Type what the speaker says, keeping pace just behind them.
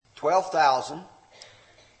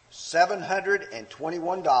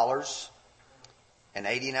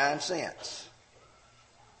$12,721.89.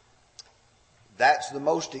 That's the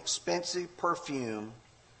most expensive perfume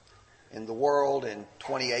in the world in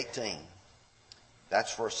 2018.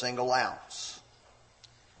 That's for a single ounce.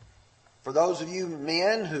 For those of you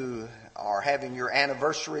men who are having your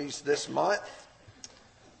anniversaries this month,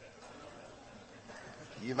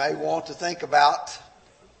 you may want to think about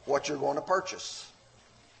what you're going to purchase.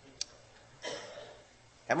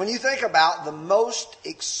 And when you think about the most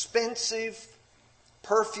expensive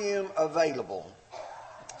perfume available,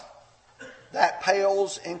 that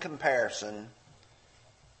pales in comparison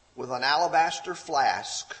with an alabaster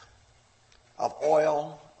flask of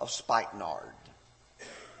oil of spikenard.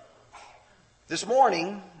 This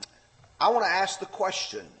morning, I want to ask the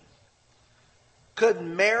question, could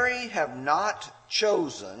Mary have not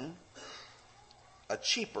chosen a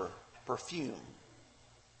cheaper perfume?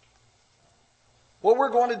 What we're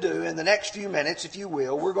going to do in the next few minutes, if you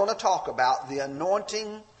will, we're going to talk about the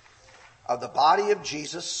anointing of the body of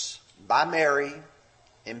Jesus by Mary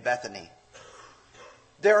in Bethany.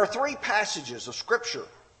 There are 3 passages of Scripture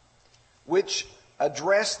which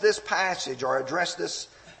address this passage or address this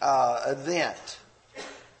event.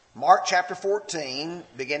 Mark chapter 14,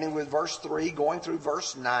 beginning with verse 3, going through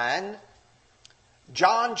verse 9.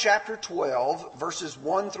 John chapter 12, verses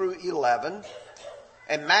 1 through 11.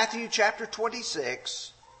 And Matthew chapter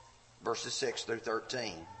 26, verses 6 through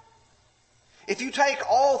 13. If you take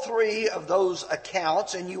all 3 of those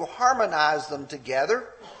accounts and you harmonize them together,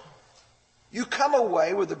 you come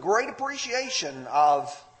away with a great appreciation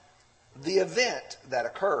of the event that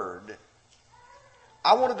occurred.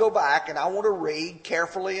 I want to go back and I want to read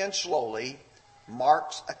carefully and slowly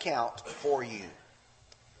Mark's account for you.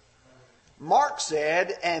 Mark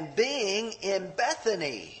said, and being in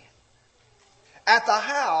Bethany, at the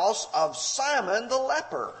house of Simon the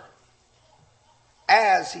leper,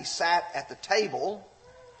 as he sat at the table,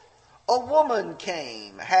 a woman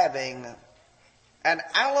came having an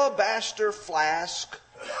alabaster flask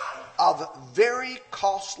of very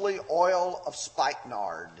costly oil of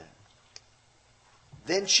spikenard.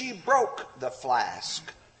 Then she broke the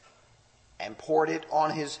flask and poured it on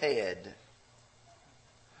his head.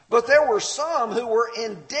 But there were some who were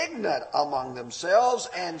indignant among themselves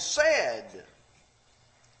and said,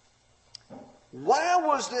 why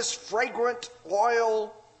was this fragrant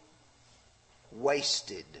oil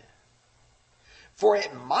wasted? For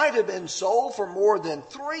it might have been sold for more than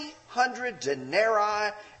 300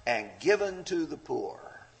 denarii and given to the poor.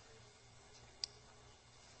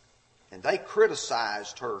 And they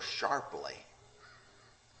criticized her sharply.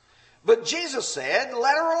 But Jesus said,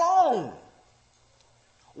 let her alone.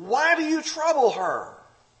 Why do you trouble her?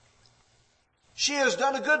 She has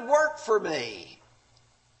done a good work for me.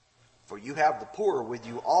 For you have the poor with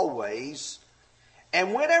you always,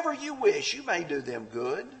 and whenever you wish, you may do them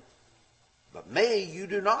good. But me you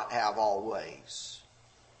do not have always.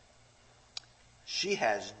 She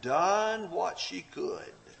has done what she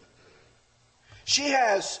could. She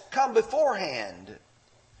has come beforehand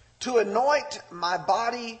to anoint my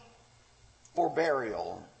body for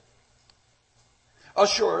burial.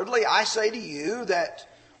 Assuredly, I say to you that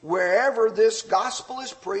wherever this gospel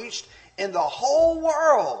is preached in the whole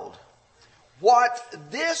world, what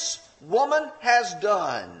this woman has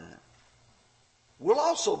done will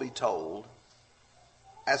also be told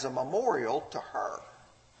as a memorial to her.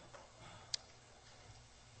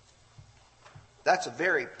 That's a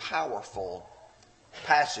very powerful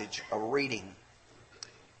passage of reading.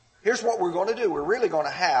 Here's what we're going to do. We're really going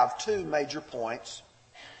to have 2 major points.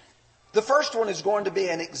 The first one is going to be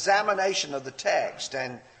an examination of the text.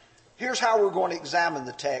 And here's how we're going to examine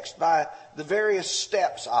the text, by the various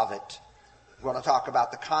steps of it. We're going to talk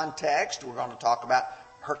about the context. We're going to talk about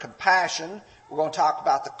her compassion. We're going to talk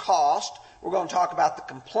about the cost. We're going to talk about the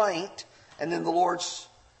complaint. And then the Lord's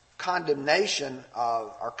condemnation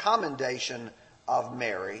or commendation of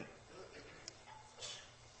Mary.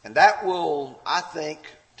 And that will, I think,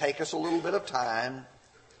 take us a little bit of time.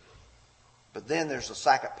 But then there's the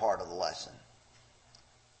second part of the lesson.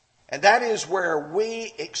 And that is where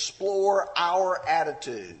we explore our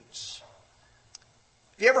attitudes.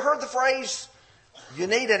 Have you ever heard the phrase, you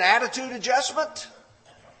need an attitude adjustment?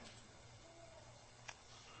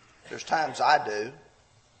 There's times I do.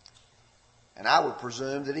 And I would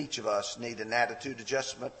presume that each of us need an attitude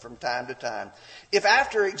adjustment from time to time. If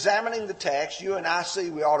after examining the text, you and I see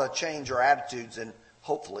we ought to change our attitudes, then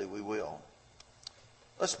hopefully we will.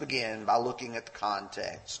 Let's begin by looking at the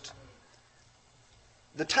context.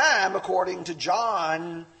 The time, according to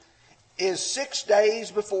John, is 6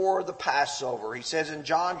 days before the Passover. He says in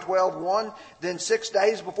John 12:1, then 6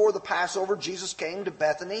 days before the Passover, Jesus came to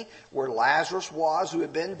Bethany, where Lazarus was, who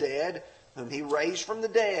had been dead, whom he raised from the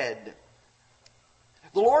dead.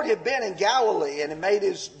 The Lord had been in Galilee and had made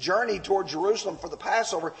his journey toward Jerusalem for the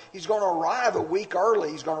Passover. He's going to arrive a week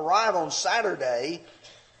early. He's going to arrive on Saturday.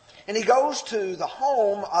 And he goes to the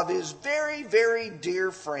home of his very, very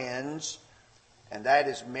dear friends, and that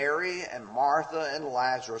is Mary and Martha and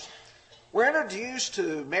Lazarus. We're introduced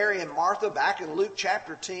to Mary and Martha back in Luke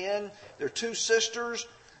chapter 10. They're two sisters.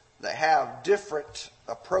 They have different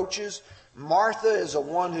approaches. Martha is the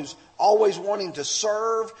one who's always wanting to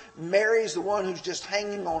serve. Mary's the one who's just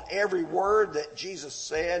hanging on every word that Jesus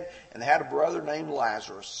said. And they had a brother named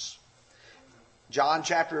Lazarus. John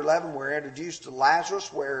chapter 11, we're introduced to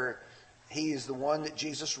Lazarus, where he is the one that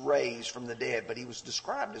Jesus raised from the dead. But he was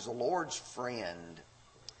described as the Lord's friend.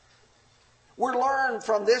 We learn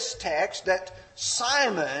from this text that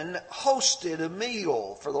Simon hosted a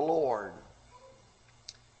meal for the Lord.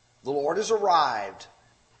 The Lord has arrived.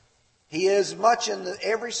 He is much in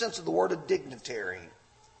every sense of the word a dignitary.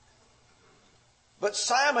 But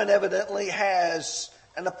Simon evidently has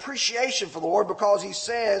an appreciation for the Lord, because he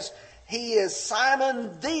says he is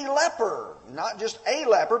Simon the leper. Not just a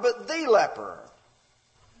leper, but the leper.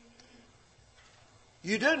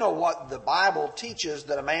 You do know what the Bible teaches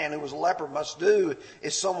that a man who was a leper must do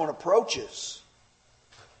if someone approaches.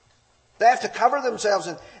 They have to cover themselves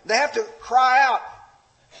and they have to cry out,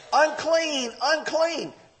 unclean,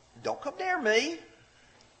 unclean. Don't come near me.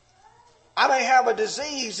 I may have a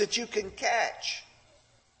disease that you can catch.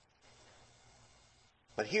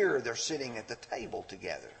 But here they're sitting at the table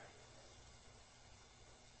together.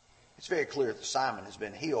 It's very clear that Simon has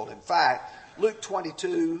been healed. In fact, Luke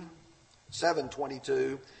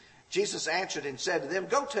 7:22, Jesus answered and said to them,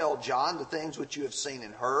 go tell John the things which you have seen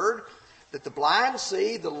and heard, that the blind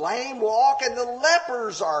see, the lame walk, and the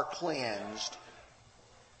lepers are cleansed.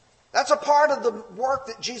 That's a part of the work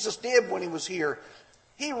that Jesus did when he was here.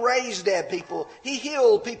 He raised dead people. He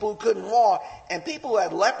healed people who couldn't walk. And people who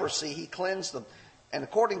had leprosy, he cleansed them. And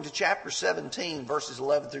according to chapter 17, verses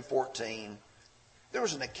 11 through 14, there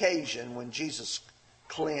was an occasion when Jesus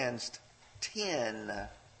cleansed 10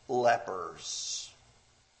 lepers.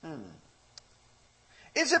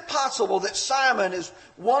 Is it possible that Simon is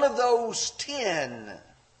one of those 10?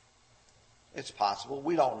 It's possible.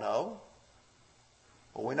 We don't know.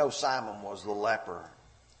 But we know Simon was the leper.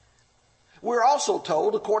 We're also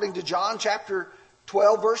told, according to John chapter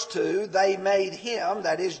 12, verse 2, they made him,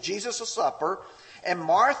 that is Jesus, a supper, and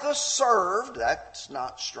Martha served. That's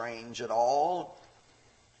not strange at all.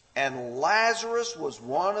 And Lazarus was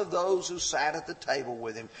one of those who sat at the table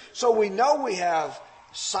with him. So we know we have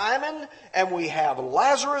Simon, and we have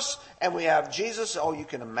Lazarus, and we have Jesus. Oh, you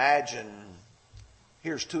can imagine.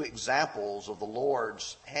 Here's 2 examples of the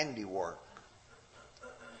Lord's handiwork.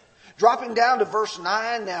 Dropping down to verse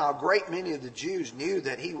 9, now a great many of the Jews knew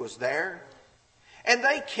that he was there. And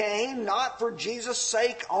they came not for Jesus'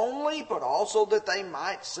 sake only, but also that they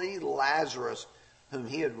might see Lazarus, whom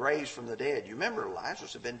he had raised from the dead. You remember,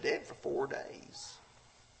 Lazarus had been dead for 4 days.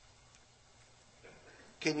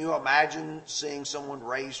 Can you imagine seeing someone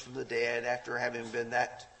raised from the dead after having been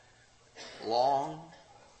that long?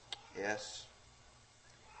 Yes.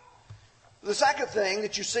 The second thing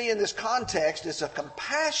that you see in this context is a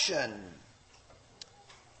compassion,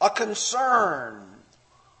 a concern.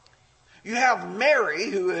 You have Mary,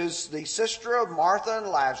 who is the sister of Martha and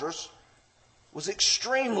Lazarus, was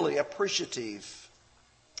extremely appreciative.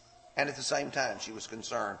 And at the same time, she was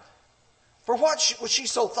concerned. For what was she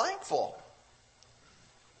so thankful?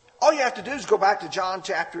 All you have to do is go back to John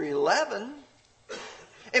chapter 11.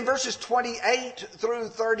 In verses 28 through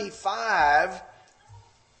 35,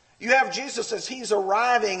 you have Jesus as he's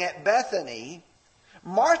arriving at Bethany.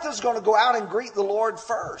 Martha's going to go out and greet the Lord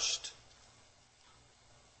first.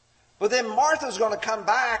 But then Martha's going to come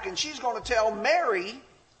back and she's going to tell Mary,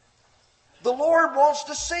 the Lord wants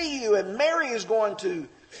to see you. And Mary is going to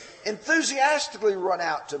enthusiastically run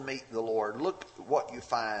out to meet the Lord. Look what you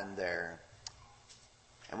find there.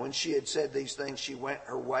 And when she had said these things, she went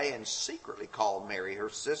her way and secretly called Mary, her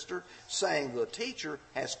sister, saying, the teacher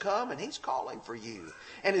has come and he's calling for you.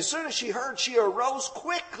 And as soon as she heard, she arose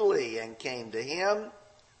quickly and came to him.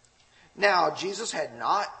 Now, Jesus had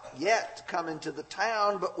not yet come into the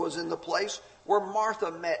town, but was in the place where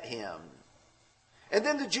Martha met him. And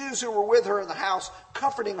then the Jews who were with her in the house,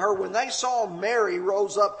 comforting her, when they saw Mary,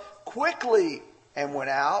 rose up quickly and went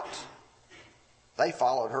out. They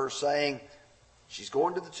followed her, saying, she's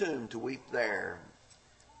going to the tomb to weep there.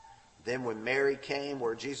 Then when Mary came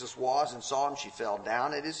where Jesus was and saw him, she fell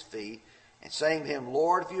down at his feet and saying to him,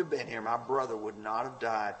 Lord, if you had been here, my brother would not have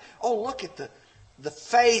died. Oh, look at the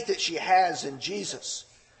faith that she has in Jesus.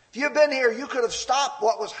 If you had been here, you could have stopped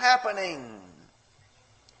what was happening.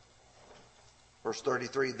 Verse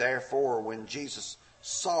 33, therefore, when Jesus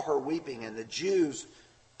saw her weeping and the Jews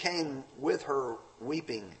came with her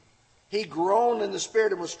weeping, he groaned in the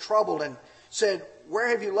spirit and was troubled and said, where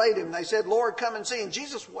have you laid him? And they said, Lord, come and see. And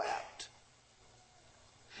Jesus wept.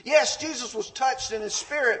 Yes, Jesus was touched in his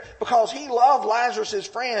spirit because he loved Lazarus, his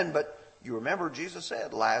friend. But you remember Jesus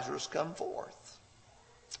said, Lazarus, come forth.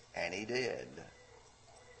 And he did.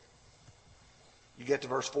 You get to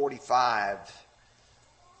verse 45.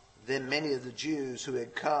 Then many of the Jews who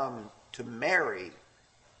had come to Mary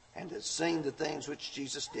and had seen the things which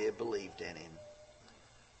Jesus did believed in him.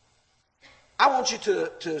 I want you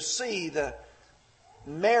to see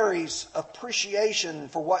Mary's appreciation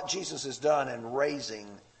for what Jesus has done in raising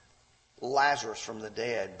Lazarus from the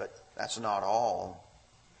dead, but that's not all.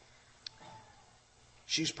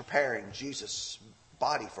 She's preparing Jesus'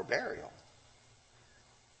 body for burial.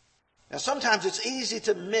 Now, sometimes it's easy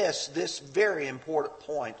to miss this very important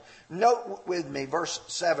point. Note with me verse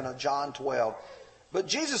 7 of John 12. But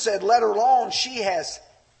Jesus said, let her alone. She has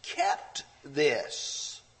kept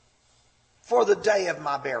this for the day of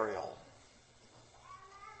my burial.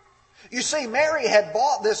 You see, Mary had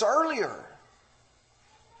bought this earlier.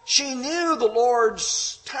 She knew the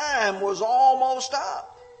Lord's time was almost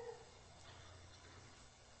up.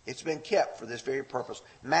 It's been kept for this very purpose.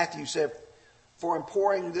 Matthew said, for in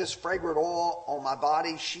pouring this fragrant oil on my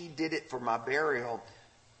body, she did it for my burial.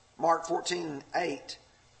 Mark 14:8,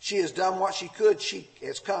 she has done what she could. She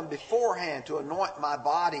has come beforehand to anoint my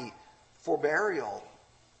body for burial.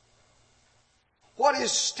 What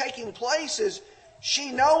is taking place is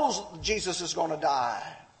she knows Jesus is going to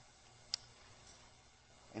die.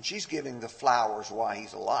 And she's giving the flowers while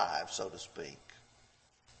he's alive, so to speak.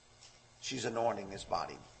 She's anointing his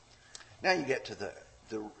body. Now you get to the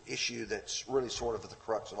issue that's really sort of the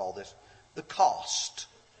crux of all this. The cost.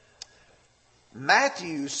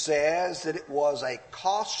 Matthew says that it was a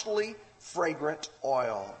costly, fragrant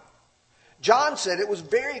oil. John said it was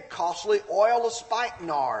very costly oil of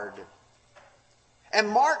spikenard. And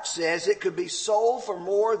Mark says it could be sold for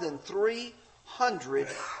more than 300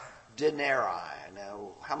 denarii.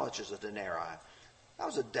 Now, how much is a denarii? That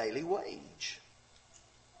was a daily wage.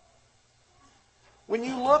 When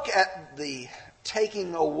you look at the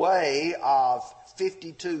taking away of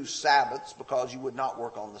 52 Sabbaths, because you would not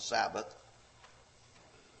work on the Sabbath,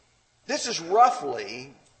 this is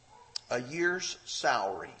roughly a year's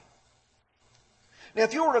salary. Now,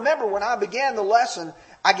 if you'll remember, when I began the lesson,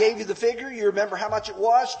 I gave you the figure. You remember how much it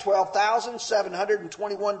was?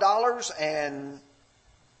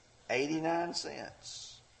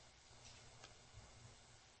 $12,721.89.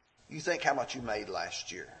 You think how much you made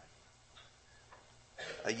last year?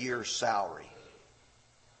 A year's salary.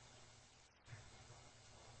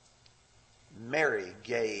 Mary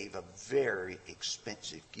gave a very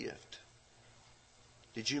expensive gift.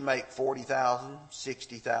 Did you make $40,000,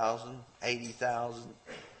 $60,000, $80,000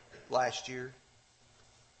 last year?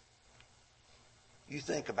 You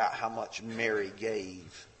think about how much Mary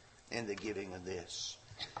gave in the giving of this.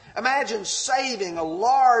 Imagine saving a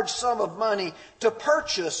large sum of money to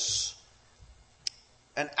purchase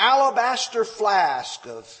an alabaster flask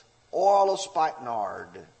of oil of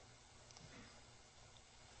spikenard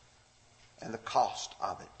and the cost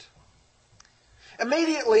of it.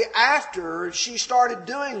 Immediately after she started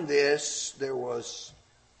doing this, there was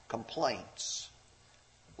complaints.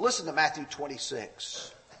 Listen to Matthew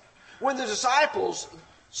 26. When the disciples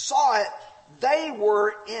saw it, they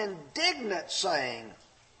were indignant, saying,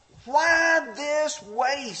 why this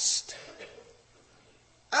waste?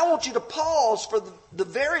 I want you to pause for the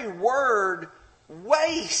very word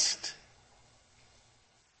waste.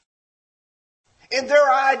 In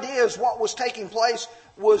their ideas, what was taking place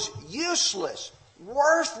was useless,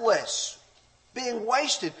 worthless, being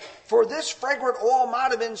wasted. For this fragrant oil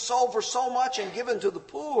might have been sold for so much and given to the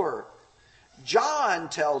poor. John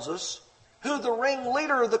tells us who the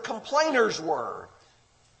ringleader of the complainers were.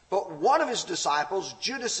 But one of his disciples,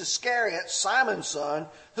 Judas Iscariot, Simon's son,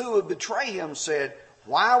 who would betray him, said,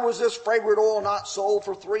 why was this fragrant oil not sold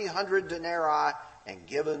for 300 denarii and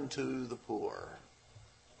given to the poor?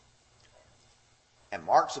 And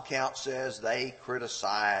Mark's account says they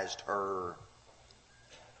criticized her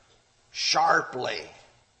sharply.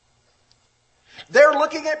 They're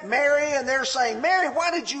looking at Mary and they're saying, Mary,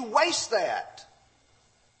 why did you waste that?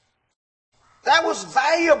 That was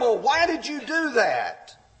valuable. Why did you do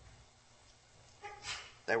that?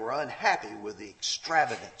 They were unhappy with the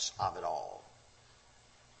extravagance of it all.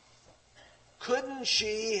 Couldn't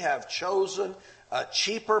she have chosen a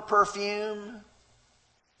cheaper perfume?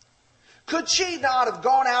 Could she not have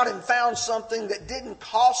gone out and found something that didn't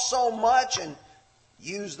cost so much and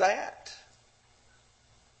used that?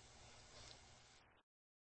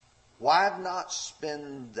 Why not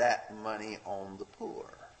spend that money on the poor?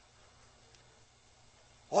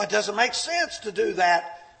 Well, it doesn't make sense to do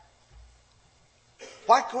that.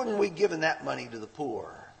 Why couldn't we give that money to the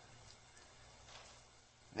poor?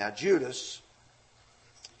 Now, Judas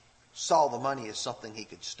saw the money as something he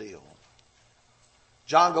could steal.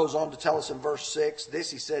 John goes on to tell us in verse 6, this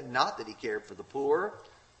he said, not that he cared for the poor,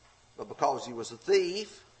 but because he was a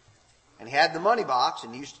thief, and he had the money box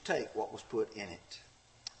and used to take what was put in it.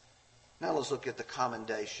 Now let's look at the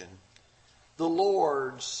commendation. The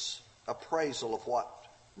Lord's appraisal of what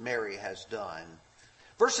Mary has done.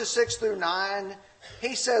 Verses 6 through 9,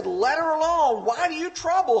 he said, let her alone. Why do you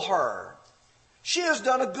trouble her? She has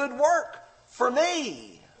done a good work for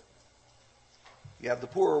me. You have the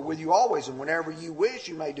poor with you always, and whenever you wish,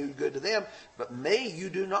 you may do good to them. But me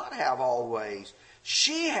you do not have always.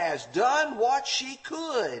 She has done what she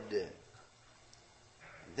could. And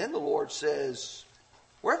then the Lord says,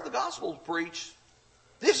 wherever the gospel is preached,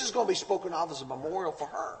 this is going to be spoken of as a memorial for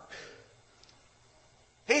her.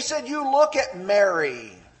 He said, you look at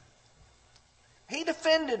Mary. He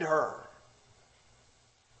defended her.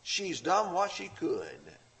 She's done what she could.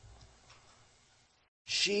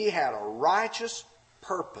 She had a righteous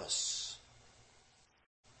purpose.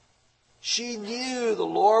 She knew the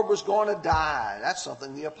Lord was going to die. That's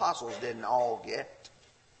something the apostles didn't all get.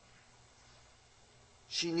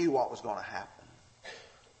 She knew what was going to happen.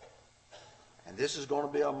 And this is going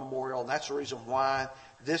to be a memorial. And that's the reason why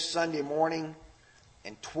this Sunday morning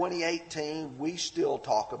in 2018, we still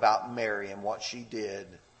talk about Mary and what she did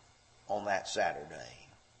on that Saturday.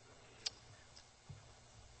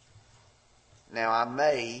 Now, I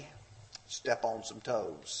may step on some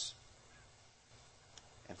toes.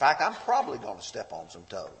 In fact, I'm probably going to step on some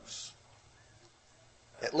toes.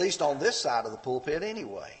 At least on this side of the pulpit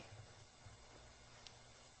anyway.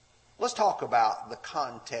 Let's talk about the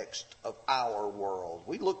context of our world.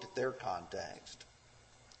 We looked at their context.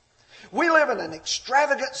 We live in an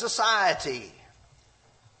extravagant society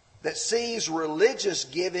that sees religious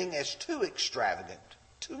giving as too extravagant,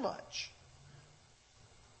 too much.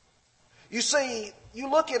 You see, you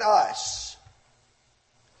look at us.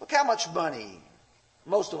 Look how much money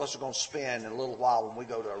most of us are going to spend in a little while when we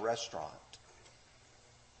go to a restaurant.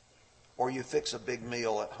 Or you fix a big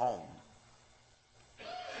meal at home.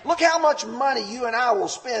 Look how much money you and I will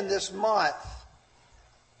spend this month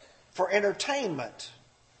for entertainment.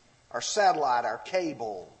 Our satellite, our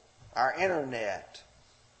cable, our internet,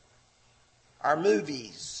 our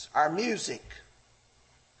movies, our music.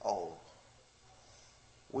 Oh,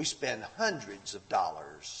 we spend hundreds of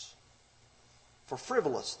dollars for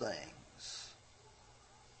frivolous things.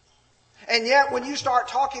 And yet when you start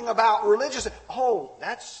talking about religious, oh,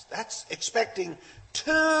 that's expecting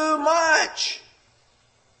too much.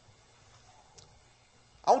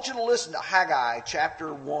 I want you to listen to Haggai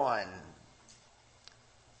chapter 1.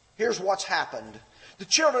 Here's what's happened. The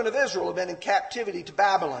children of Israel have been in captivity to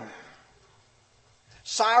Babylon.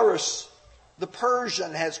 Cyrus the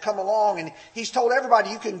Persian has come along and he's told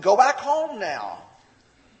everybody, you can go back home now.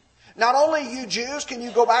 Not only you Jews can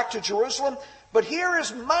you go back to Jerusalem, but here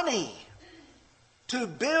is money to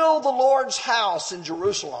build the Lord's house in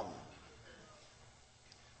Jerusalem.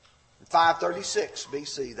 In 536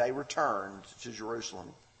 BC, they returned to Jerusalem.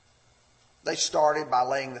 They started by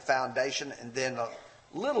laying the foundation, and then a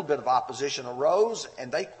little bit of opposition arose,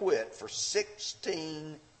 and they quit for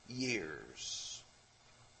 16 years.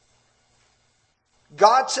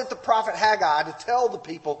 God sent the prophet Haggai to tell the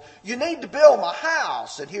people, you need to build my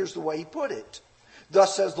house. And here's the way he put it.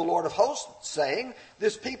 Thus says the Lord of hosts, saying,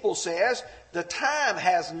 this people says, the time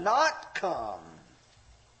has not come.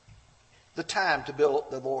 The time to build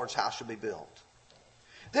the Lord's house should be built.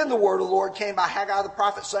 Then the word of the Lord came by Haggai the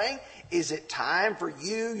prophet, saying, is it time for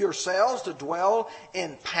you yourselves to dwell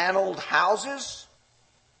in paneled houses?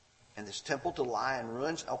 And this temple to lie in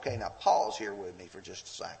ruins? Okay, now pause here with me for just a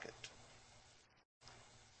second.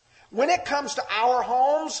 When it comes to our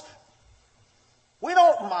homes, we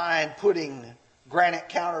don't mind putting granite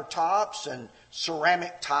countertops and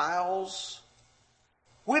ceramic tiles.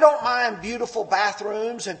 We don't mind beautiful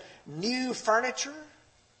bathrooms and new furniture.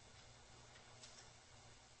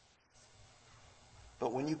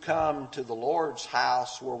 But when you come to the Lord's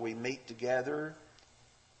house where we meet together,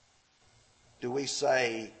 do we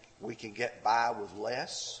say we can get by with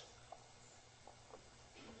less?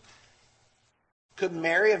 Could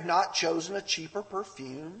Mary have not chosen a cheaper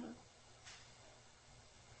perfume?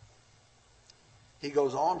 He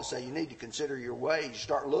goes on to say, you need to consider your ways. You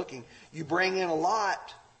start looking. You bring in a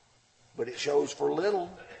lot, but it shows for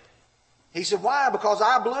little. He said, why? Because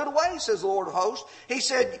I blew it away, says the Lord of hosts. He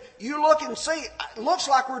said, you look and see. It looks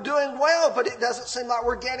like we're doing well, but it doesn't seem like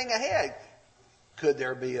we're getting ahead. Could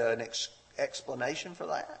there be an explanation for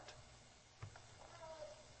that?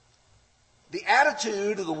 The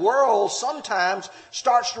attitude of the world sometimes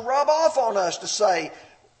starts to rub off on us to say,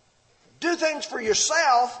 do things for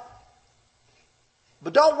yourself,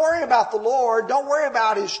 but don't worry about the Lord. Don't worry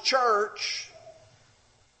about His church.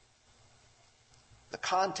 The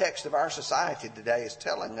context of our society today is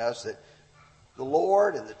telling us that the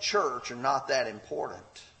Lord and the church are not that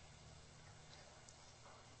important.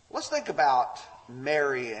 Let's think about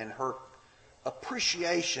Mary and her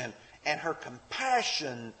appreciation and her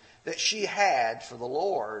compassion that she had for the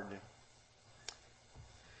Lord.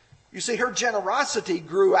 You see, her generosity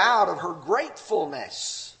grew out of her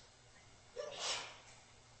gratefulness.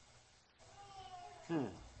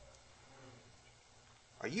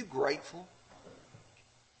 Are you grateful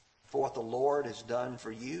for what the Lord has done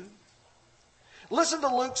for you? Listen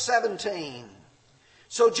to Luke 17.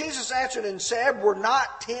 So Jesus answered and said, were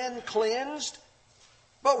not 10 cleansed?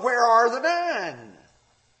 But where are the 9?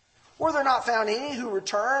 Were there not found any who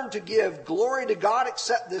returned to give glory to God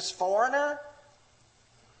except this foreigner?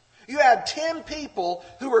 You had 10 people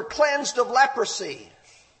who were cleansed of leprosy.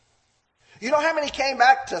 You know how many came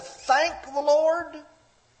back to thank the Lord?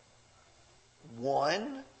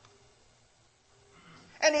 1.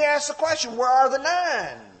 And he asked the question, where are the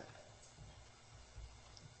 9?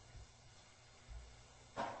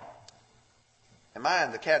 Am I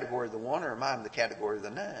in the category of the 1 or am I in the category of the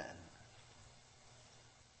 9?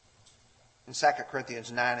 In 2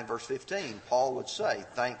 Corinthians 9 and verse 15, Paul would say,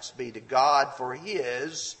 thanks be to God for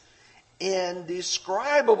His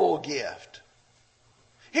indescribable gift.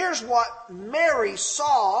 Here's what Mary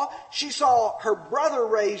saw. She saw her brother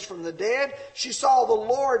raised from the dead. She saw the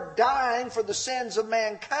Lord dying for the sins of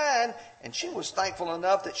mankind. And she was thankful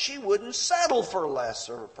enough that she wouldn't settle for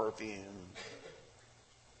lesser perfume.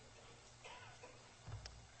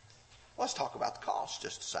 Let's talk about the cost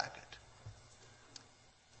just a second.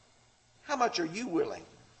 How much are you willing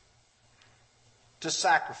to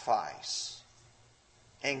sacrifice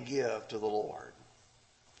and give to the Lord?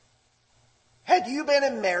 Had you been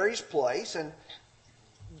in Mary's place, and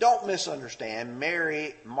don't misunderstand,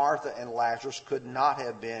 Mary, Martha, and Lazarus could not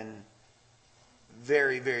have been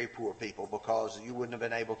very, very poor people because you wouldn't have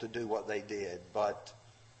been able to do what they did. But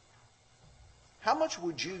how much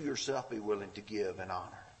would you yourself be willing to give in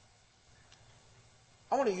honor?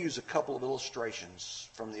 I want to use a couple of illustrations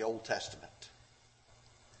from the Old Testament.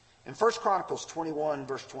 In 1 Chronicles 21,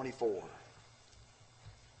 verse 24.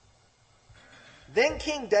 Then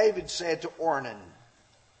King David said to Ornan,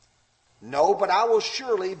 no, but I will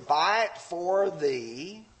surely buy it for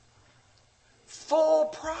thee full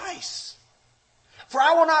price. For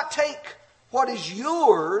I will not take what is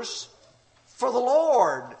yours for the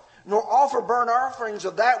Lord, nor offer burnt offerings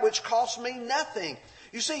of that which costs me nothing.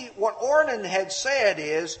 You see, what Ornan had said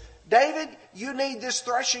is, David, you need this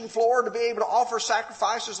threshing floor to be able to offer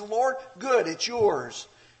sacrifices to the Lord. Good, it's yours.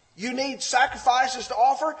 You need sacrifices to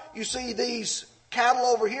offer. You see these cattle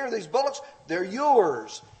over here, these bullocks, they're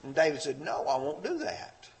yours. And David said, no, I won't do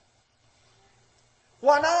that.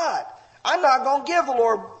 Why not? I'm not going to give the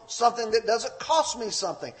Lord something that doesn't cost me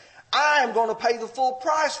something. I am going to pay the full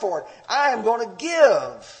price for it. I am going to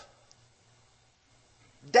give.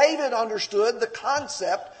 David understood the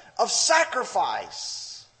concept of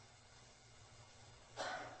sacrifice.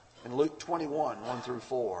 In Luke 21, 1 through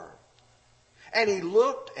 4. And he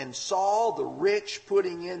looked and saw the rich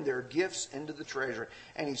putting in their gifts into the treasury.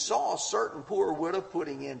 And he saw a certain poor widow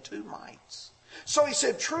putting in 2 mites. So he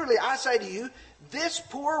said, truly, I say to you, this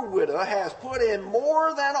poor widow has put in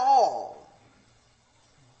more than all.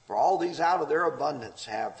 For all these out of their abundance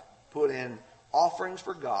have put in offerings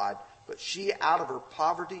for God. But she out of her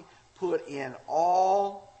poverty put in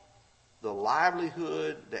all the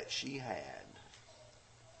livelihood that she had.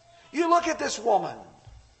 You look at this woman.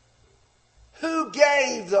 Who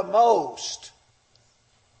gave the most?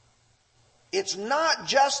 It's not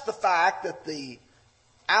just the fact that the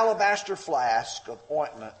alabaster flask of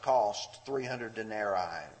ointment cost 300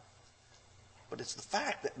 denarii. But it's the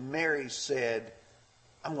fact that Mary said,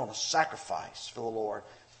 I'm going to sacrifice for the Lord.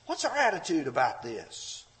 What's our attitude about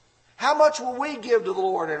this? How much will we give to the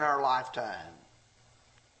Lord in our lifetime?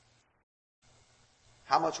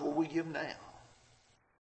 How much will we give now?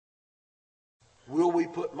 Will we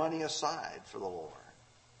put money aside for the Lord?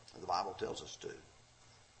 The Bible tells us to.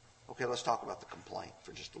 Okay, let's talk about the complaint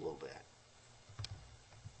for just a little bit.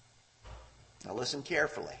 Now listen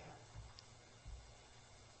carefully.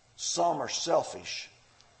 Some are selfish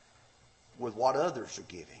with what others are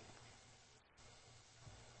giving.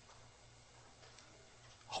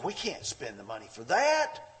 Oh, we can't spend the money for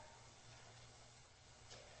that.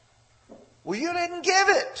 Well, you didn't give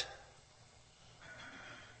it.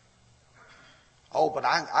 Oh, but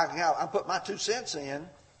I put my 2 cents in.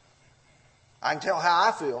 I can tell how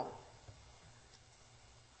I feel.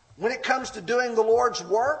 When it comes to doing the Lord's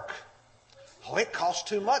work, oh, it costs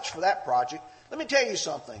too much for that project. Let me tell you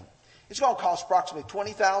something. It's going to cost approximately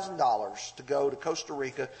 $20,000 to go to Costa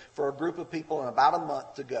Rica for a group of people in about a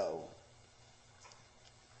month to go.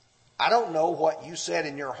 I don't know what you said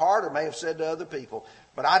in your heart or may have said to other people,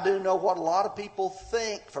 but I do know what a lot of people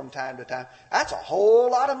think from time to time. That's a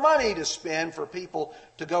whole lot of money to spend for people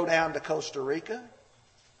to go down to Costa Rica.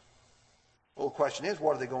 Well, the question is,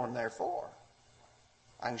 what are they going there for?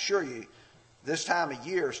 I can assure you, this time of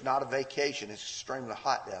year is not a vacation. It's extremely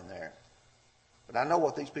hot down there. But I know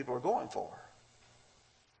what these people are going for.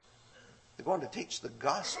 They're going to teach the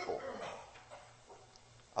gospel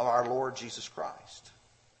of our Lord Jesus Christ.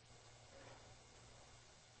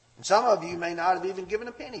 And some of you may not have even given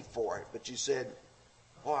a penny for it, but you said,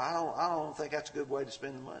 boy, I don't think that's a good way to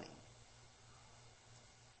spend the money.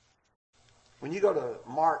 When you go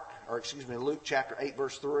to Luke chapter 8,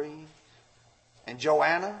 verse 3, and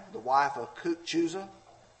Joanna, the wife of Chuza,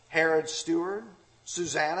 Herod's steward,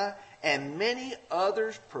 Susanna, and many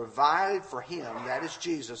others provided for him, that is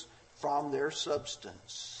Jesus, from their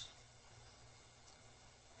substance.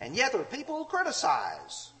 And yet there are people who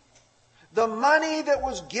criticize the money that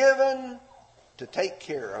was given to take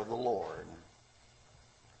care of the Lord.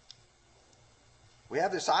 We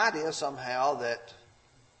have this idea somehow that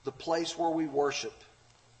the place where we worship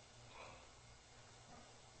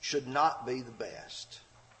should not be the best.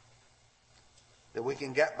 That we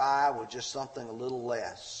can get by with just something a little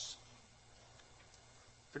less.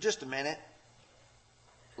 For just a minute,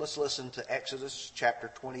 let's listen to Exodus chapter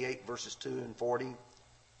 28, verses 2 and 40.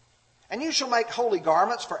 And you shall make holy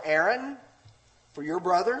garments for Aaron, for your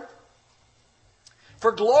brother,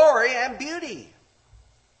 for glory and beauty.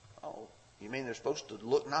 Oh, you mean they're supposed to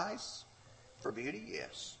look nice? For beauty?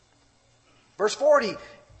 Yes. Verse 40,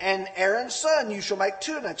 and Aaron's son, you shall make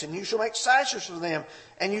tunics, and you shall make sashes for them,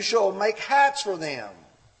 and you shall make hats for them,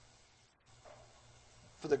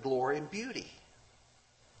 for the glory and beauty.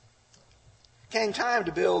 Came time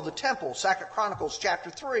to build the temple. 2 Chronicles chapter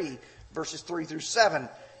 3, verses 3 through 7.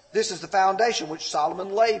 This is the foundation which Solomon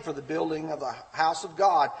laid for the building of the house of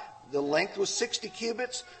God. The length was 60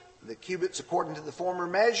 cubits, the cubits according to the former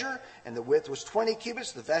measure, and the width was 20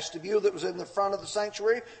 cubits. The vestibule that was in the front of the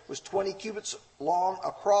sanctuary was 20 cubits long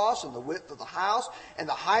across, and the width of the house, and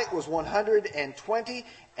the height was 120,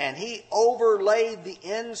 and he overlaid the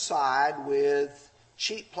inside with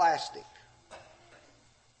cheap plastic.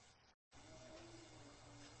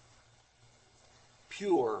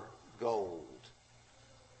 Pure gold.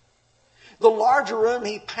 The larger room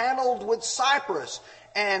he paneled with cypress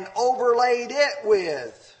and overlaid it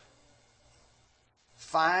with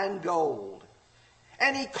fine gold.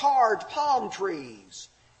 And he carved palm trees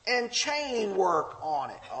and chain work on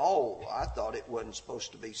it. Oh, I thought it wasn't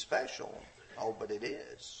supposed to be special. Oh, but it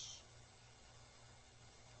is.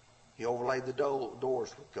 He overlaid the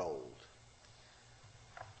doors with gold.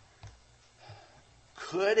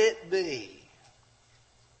 Could it be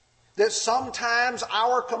that sometimes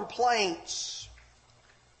our complaints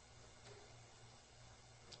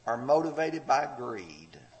are motivated by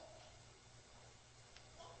greed?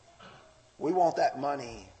 We want that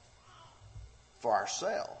money for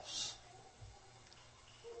ourselves.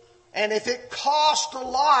 And if it costs a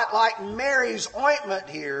lot, like Mary's ointment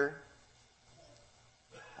here,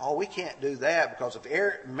 oh, we can't do that, because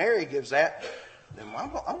if Mary gives that, then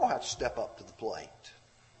I'm going to have to step up to the plate.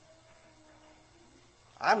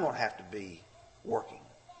 I'm going to have to be working.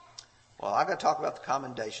 Well, I've got to talk about the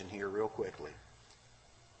commendation here real quickly.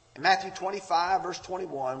 In Matthew 25, verse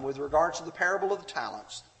 21, with regards to the parable of the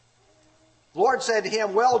talents, the Lord said to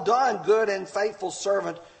him, "Well done, good and faithful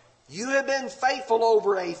servant. You have been faithful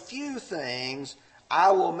over a few things.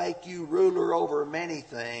 I will make you ruler over many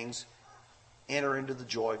things. Enter into the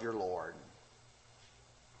joy of your Lord."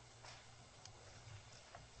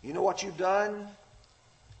 You know what you've done?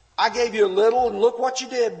 I gave you a little, and look what you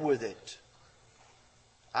did with it.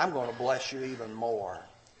 I'm going to bless you even more.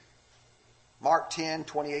 Mark 10,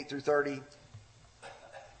 28 through 30.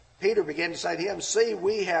 Peter began to say to him, "See,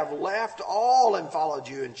 we have left all and followed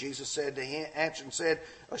you." And Jesus said to him, answered and said,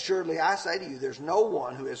 "Assuredly I say to you, there's no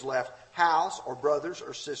one who has left house or brothers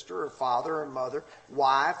or sister or father or mother,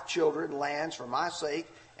 wife, children, lands for my sake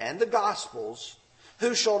and the gospel's,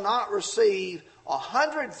 who shall not receive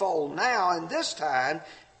 100-fold now in this time,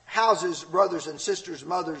 houses, brothers and sisters,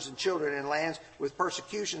 mothers and children and lands with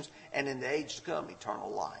persecutions, and in the age to come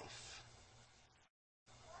eternal life."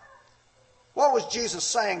 What was Jesus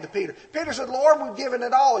saying to Peter? Peter said, "Lord, we've given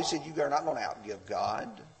it all." He said, "You are not going to outgive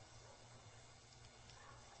God.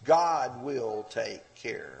 God will take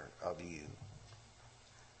care of you."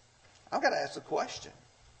 I've got to ask the question.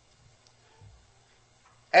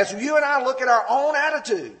 As you and I look at our own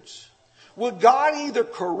attitudes, would God either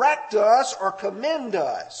correct us or commend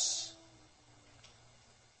us?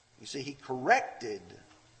 You see, He corrected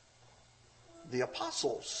the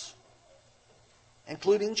apostles,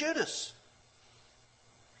 including Judas.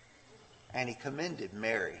 And He commended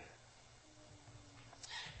Mary.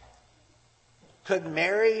 Could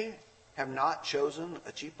Mary have not chosen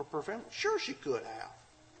a cheaper perfume? Sure she could have.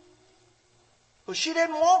 But she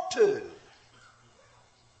didn't want to.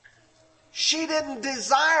 She didn't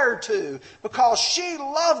desire to because she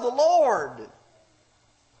loved the Lord.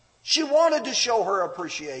 She wanted to show her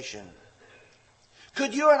appreciation.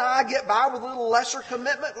 Could you and I get by with a little lesser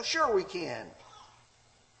commitment? Well, sure we can.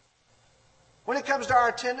 When it comes to our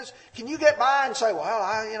attendance, can you get by and say,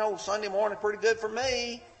 "Well, Sunday morning pretty good for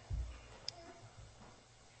me"?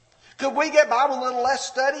 Could we get by with a little less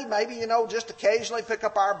study? Maybe, just occasionally pick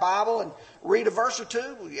up our Bible and read a verse or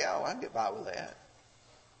two? Well, yeah, I can get by with that.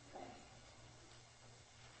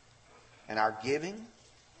 And our giving?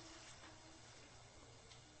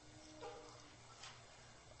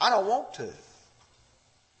 I don't want to.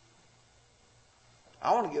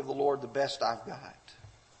 I want to give the Lord the best I've got.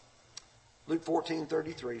 Luke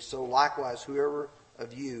 14:33, "So likewise, whoever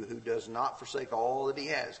of you who does not forsake all that he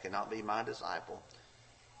has cannot be my disciple."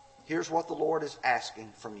 Here's what the Lord is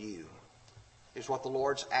asking from you. Here's what the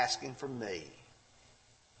Lord's asking from me.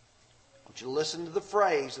 I want you to listen to the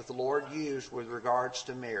phrase that the Lord used with regards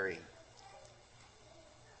to Mary.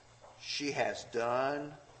 She has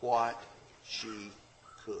done what she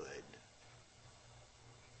could.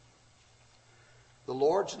 The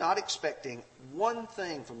Lord's not expecting one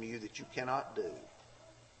thing from you that you cannot do.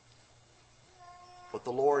 But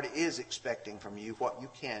the Lord is expecting from you what you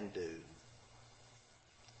can do.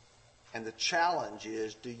 And the challenge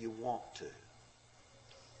is, do you want to?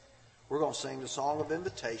 We're going to sing the song of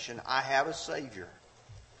invitation, "I Have a Savior."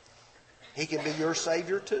 He can be your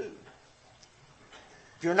Savior too.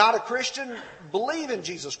 If you're not a Christian, believe in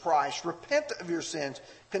Jesus Christ. Repent of your sins.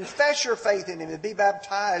 Confess your faith in Him and be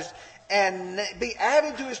baptized and be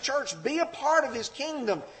added to His church. Be a part of His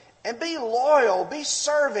kingdom and be loyal, be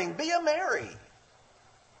serving, be a Mary.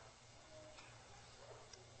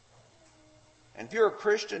 And if you're a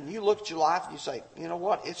Christian, you look at your life and you say, "You know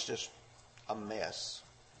what? It's just a mess.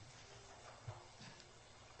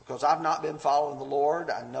 Because I've not been following the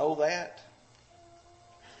Lord. I know that."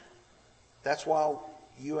 That's why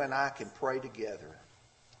you and I can pray together.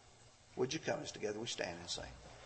 Would you come as together we stand and sing?